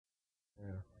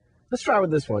Let's try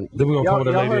with this one. Then we're gonna come with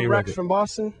a Lady A record. record. From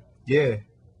Boston? Yeah.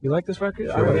 You like this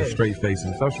record? Sure. Straight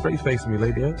facing. Stop straight facing me,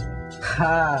 Lady A.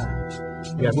 Ha.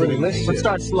 Yeah, let's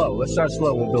start slow. Let's start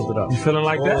slow. We'll build it up. You feeling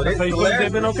like that? That's how you feel?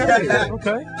 They've been okay.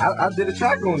 Okay. I did a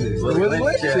track on this. The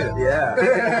relationship.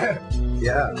 Yeah.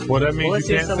 Yeah. Well, that means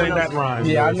you can't say that rhyme.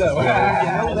 Yeah, I know.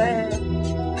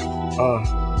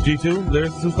 G2,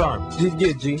 Lyriciss, who's time?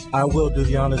 Yeah, G. I will do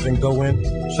the honors and go in.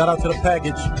 Shout out to the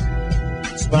package.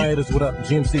 Spiders, what up?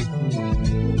 GMC.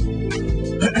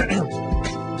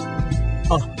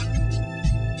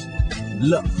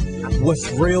 Look,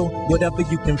 what's real? Whatever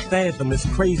you can fathom is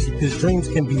crazy, cause dreams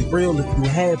can be real if you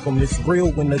have them. It's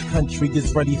real when the country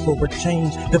is ready for a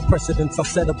change. The precedents are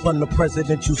set upon the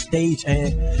presidential stage,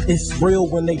 and it's real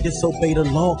when they disobey the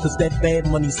law, cause that bad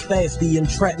money's fast. The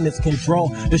entrapments can draw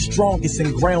the strongest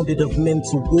and grounded of men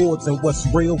towards. And what's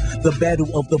real? The battle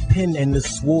of the pen and the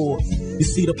sword. You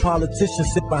see the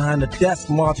politicians sit behind the desk,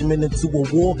 marching into a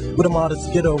war with them artists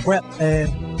get a rep,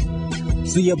 and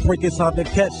see a break is hard to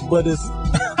catch, but it's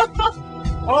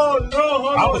Oh no,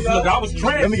 I was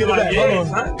tranced. Let me get it back.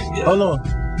 Hold on.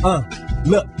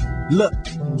 Look.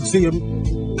 See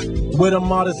where the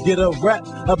artists get a rap,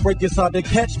 a break is hard to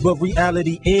catch, but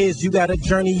reality is you got a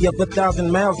journey of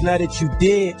 1,000 miles now that you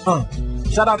did.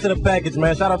 Shout out to the package,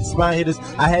 man. Shout out to Spine Hitters.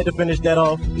 I had to finish that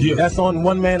off. Yeah. That's on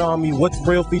One Man Army. What's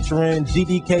Real featuring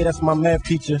GDK. That's my math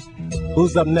teacher.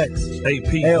 Who's up next?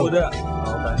 AP, L. what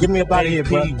up? Give me a body here,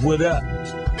 bro. What up?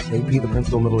 AP, the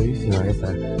Principal Middle East. You know, I guess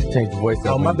I changed the voice.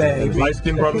 Oh, my bad. Light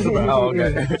skin brothers about. Oh,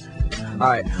 okay. All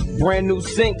right. Brand new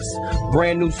sinks,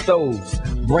 brand new stoves,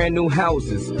 brand new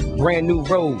houses, brand new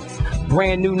roads,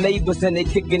 brand new neighbors, and they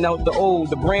kicking out the old.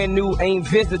 The brand new ain't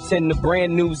visiting, the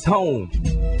brand new's home.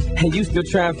 And you still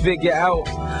trying to figure out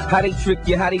how they trick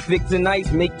you, how they fix the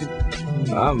nice, make the...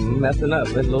 I'm messing up.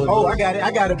 Oh, I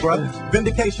got it, brother.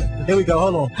 Vindication. Here we go.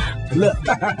 Hold on. Look.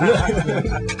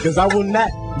 Because I will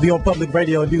not be on public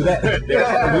radio and do that.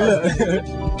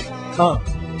 Look.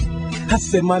 I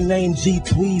said my name G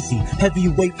Tweezy,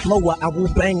 heavyweight flower. I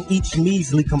will bang each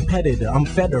measly competitor. I'm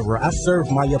Federer. I serve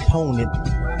my opponent.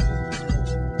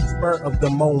 Spur of the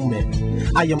moment.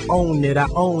 I am on it. I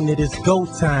own it. It's go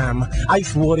time.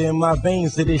 Ice water in my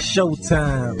veins. It is show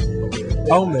time.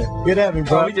 Oh man, good having,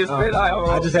 bro. We just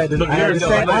I just had to. I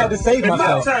had to save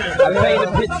myself. I paint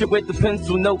a picture with the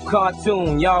pencil, no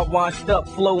cartoon. Y'all washed up,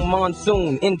 flow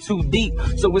monsoon, in too deep,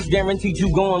 so it's guaranteed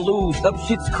you gon' lose. Up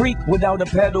Shit's Creek without a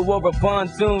pedal or a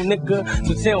pontoon, nigga.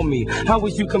 So tell me, how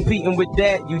was you competing with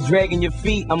that? You dragging your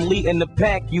feet, I'm leading the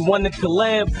pack. You want to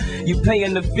collab? You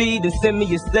paying the fee to send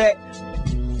me a stack?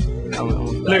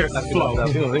 Lyriciss, flow.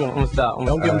 I'm gonna stop.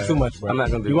 Don't give him too much, bro. I'm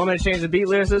not gonna do. You want me to change the beat,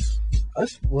 Lyriciss?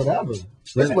 That's whatever.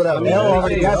 That's whatever. I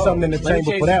already got something in the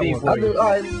chamber for that one. All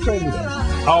right, change it.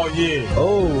 Oh yeah.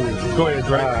 Oh. Go ahead,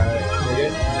 Drake.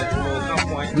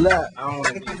 Black.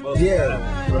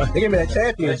 Yeah. They gave me that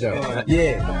champion joke.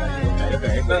 Yeah.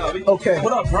 Okay.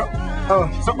 What up, bro?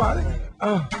 Somebody.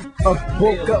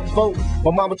 Woke up, vote.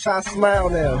 My mama try to smile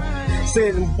now.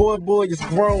 Said, boy, it's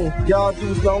grown. Y'all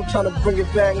dudes know I'm trying to bring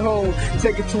it back home.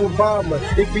 Take it to Obama.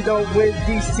 If we don't win,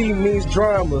 DC means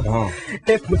drama.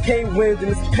 If McCain wins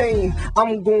and it's pain,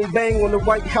 I'm gonna bang on the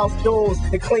White House doors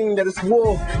and claim that it's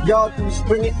war. Y'all dudes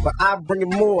bring it, but I bring it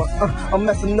more. I'm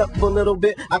messing up for a little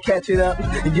bit, I catch it up.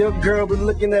 Your girl be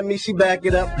looking at me, she back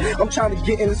it up. I'm trying to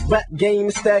get in this rap game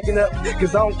and stacking up,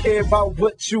 cause I don't care about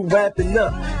what you rapping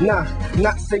up. Nah,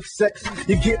 not safe sex.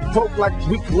 You get broke like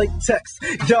weak latex.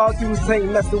 Y'all dudes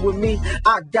ain't messing with me.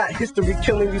 I got history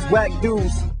killing these whack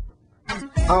dudes.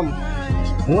 I'm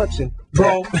lunching,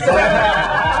 bro.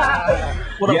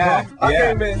 What up, bro?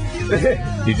 Okay,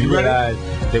 man. Did you realize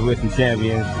that we're some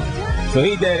champions? So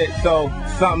he did it, so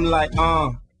something like,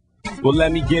 well,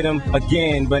 let me get him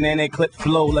again. Banana clip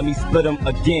flow, let me split him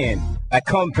again. I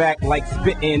come back like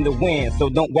spitting in the wind, so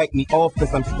don't wipe me off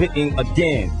cause I'm spitting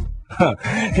again.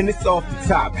 And it's off the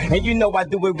top. And you know I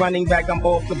do it running back, I'm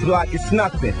off the block, it's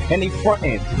nothing. And they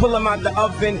frontin', pull them out the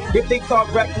oven. If they talk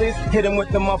reckless, hit them with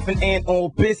the muffin and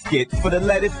on biscuits. For the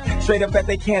lettuce, straight up at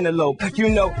they cantaloupe. You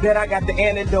know that I got the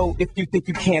antidote if you think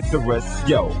you cancerous.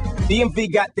 Yo,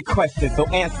 DMV got the question, so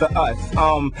answer us.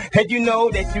 And you know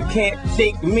that you can't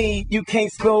shake me. You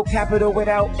can't spell capital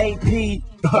without AP.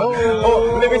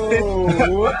 Lyriciss,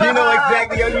 you know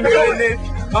exactly how you doing this.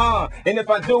 And if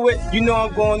I do it, you know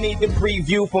I'm gonna need the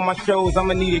preview for my shows.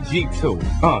 I'ma need a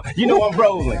G2. You know I'm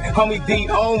rolling. Homie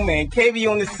D.Omen, KB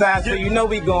on the side, so you know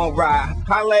we gon' ride.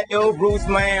 Holla at Ill Roots,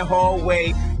 man,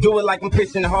 hallway. Do it like I'm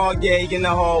pitching hard, yeah, in the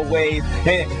hallways.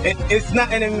 And it's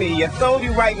nothing to me. I told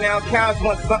you right now, cows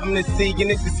want something to see,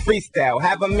 and this is freestyle.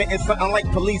 Have them in something like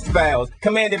police files.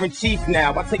 Commander-in-Chief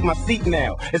now, I take my seat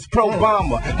now. It's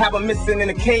pro-bomber. Have them missing in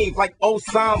a cave like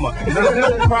Osama. There's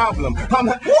no problem. I'm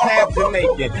half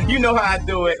Jamaican. You know how I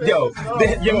do it. Yo,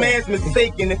 your man's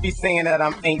mistaken if he's saying that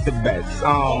I ain't the best.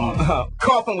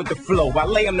 Coughing with the flow, I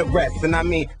lay him to rest. And I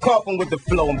mean, coughing with the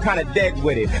flow, I'm kind of dead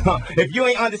with it. If you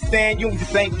ain't understand, you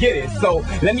just ain't get it. So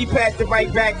let me pass it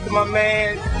right back to my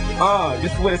man.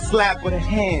 Just with a slap with a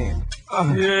hand.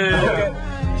 Yeah. Okay.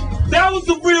 That was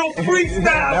a real freestyle.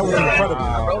 That was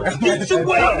incredible. Get your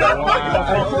weight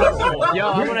up. Yo,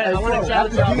 I wanna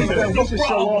challenge y'all. It's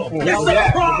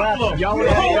a problem.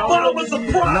 Obama's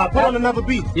a problem. Now put on another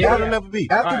beat. Yeah. Put on another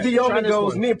beat. After D.Omen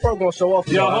goes, me and Pro gonna show off.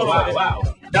 Yo, hold on. Wow.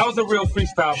 That was a real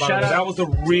freestyle, by the way. That was a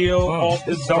real off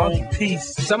the zone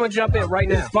piece. Someone jump in right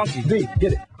now. It's funky. D,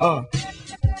 get it.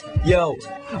 Yo,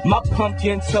 my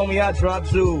pumpkin told me I drop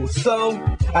jewels, so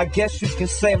I guess you can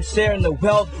say I'm sharing the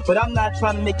wealth, but I'm not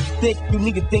trying to make you think. You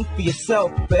need to think for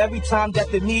yourself. But every time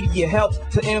that the media helps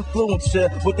to influence you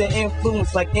with their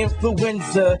influence like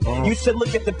influenza, you should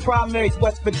look at the primaries,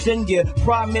 West Virginia.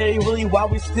 Primary really why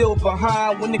we're still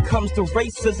behind when it comes to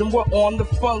racism. We're on the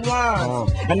front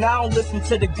lines, and I don't listen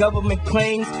to the government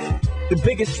claims. The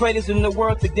biggest traders in the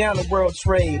world took down the world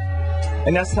trade,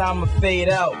 and that's how I'ma fade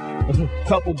out.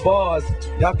 Couple bars,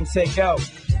 y'all can take out.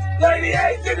 Lady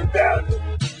A's in the building.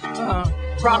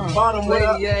 Rock bottom, what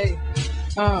up? Lady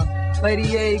A,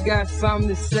 Lady A got something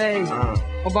to say.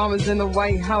 Obama's in the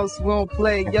White House, won't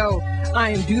play. Yo,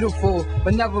 I am beautiful,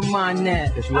 but never mind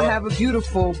that. I have a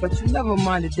beautiful, but you never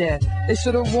minded that. They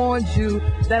should have warned you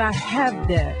that I have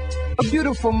that. A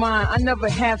beautiful mind, I never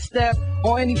half-step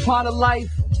on any part of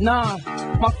life. Nah,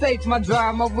 my faith, my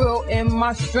drive, my will, and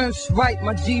my strength's right.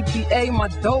 My GPA, my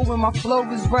dough, and my flow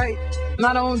is right. And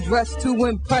I don't dress to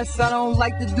impress. I don't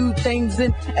like to do things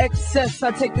in excess.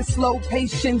 I take it slow.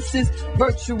 Patience is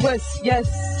virtuous. Yes,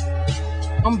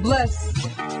 I'm blessed.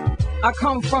 I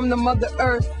come from the Mother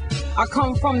Earth. I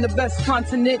come from the best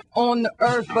continent on the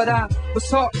earth. But I was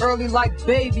taught early like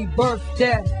baby birth,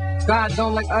 death. God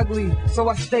don't like ugly, so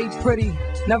I stay pretty.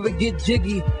 Never get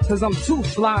jiggy, cause I'm too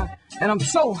fly. And I'm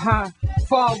so high,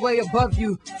 far way above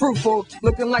you. Fruitful,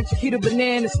 looking like Chiquita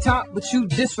Banana's top, but you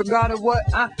disregarded what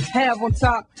I have on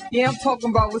top. Yeah, I'm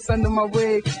talking about what's under my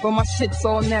wig, but my shit's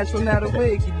all natural, not a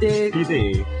wig, you dig? You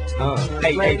did.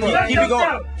 Hey, keep it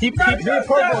going. Keep it going.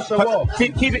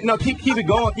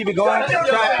 Keep it going. Try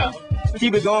it out.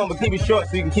 Keep it going, but keep it short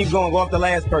so you can keep going. Go off the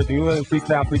last person. You really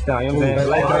freestyle, you know what I'm saying?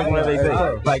 Last person, whatever they say.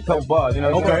 Like couple bars, you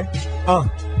know what I'm saying? Okay.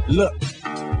 Look,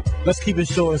 let's keep it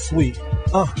short and sweet.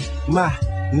 My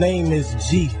name is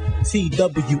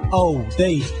G.T.W.O.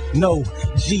 They know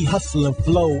G hustle and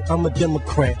flow. I'm a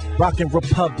Democrat, rockin'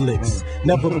 republics.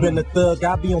 Never been a thug,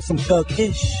 I be on some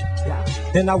thug-ish.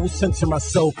 Then I will censor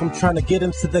myself. I'm trying to get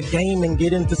into the game and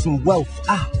get into some wealth.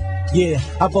 Yeah,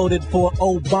 I voted for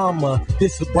Obama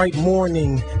this bright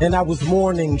morning, and I was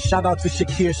mourning. Shout out to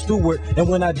Shakir Stewart, and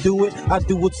when I do it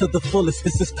to the fullest.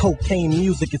 This is cocaine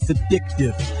music, it's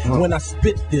addictive. When I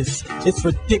spit this, it's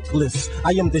ridiculous.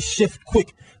 I am the shift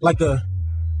quick, like a,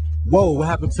 whoa, what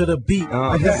happened to the beat?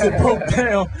 I guess it broke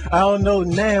down, I don't know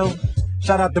now.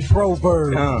 Shout out to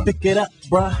Proverb, pick it up,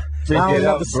 bruh. I don't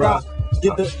ever stop.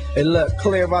 Hey, look,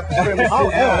 clear out the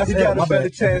premises. You got a better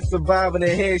chance surviving a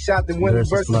headshot than winning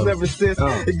versus Lyriciss.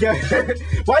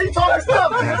 Why you talking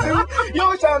stuff? You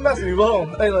always trying to mess with me, but hold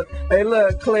on. Hey,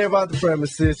 look, clear out the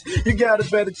premises. You got a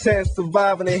better chance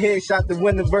surviving a headshot than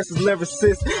winning versus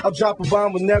Lyriciss. I'll drop a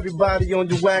bomb on everybody on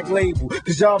your whack label,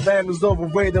 cause y'all band is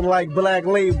overrated like Black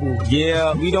Label.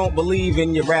 Yeah, we don't believe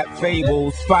in your rap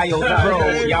fables. File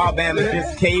pro, y'all band is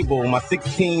just cable. My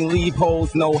 16 leave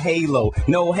holes, no halo.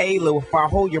 No halo. If I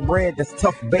hold your bread, that's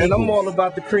tough, baby. And I'm all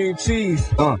about the cream cheese.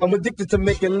 I'm addicted to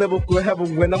making lyrical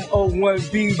heaven when I'm 01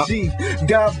 BG.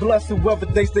 God bless whoever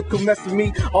thinks they can mess with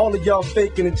me. All of y'all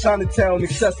faking in Chinatown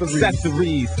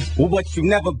accessories. Well, what you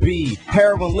never be.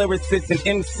 Heroin, lyricist, and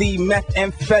MC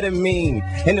methamphetamine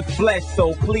in the flesh.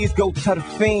 So please go to the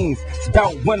fiends. It's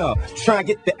about winter. Try and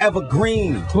get the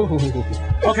evergreen.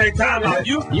 Okay, time out.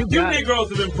 You Negroes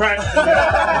have been practicing.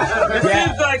 It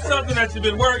seems like something that you've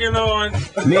been working on.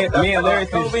 Me and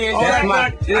Lyriciss, that's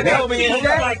my.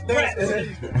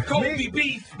 Kobe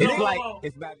beef. It's like,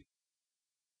 it's about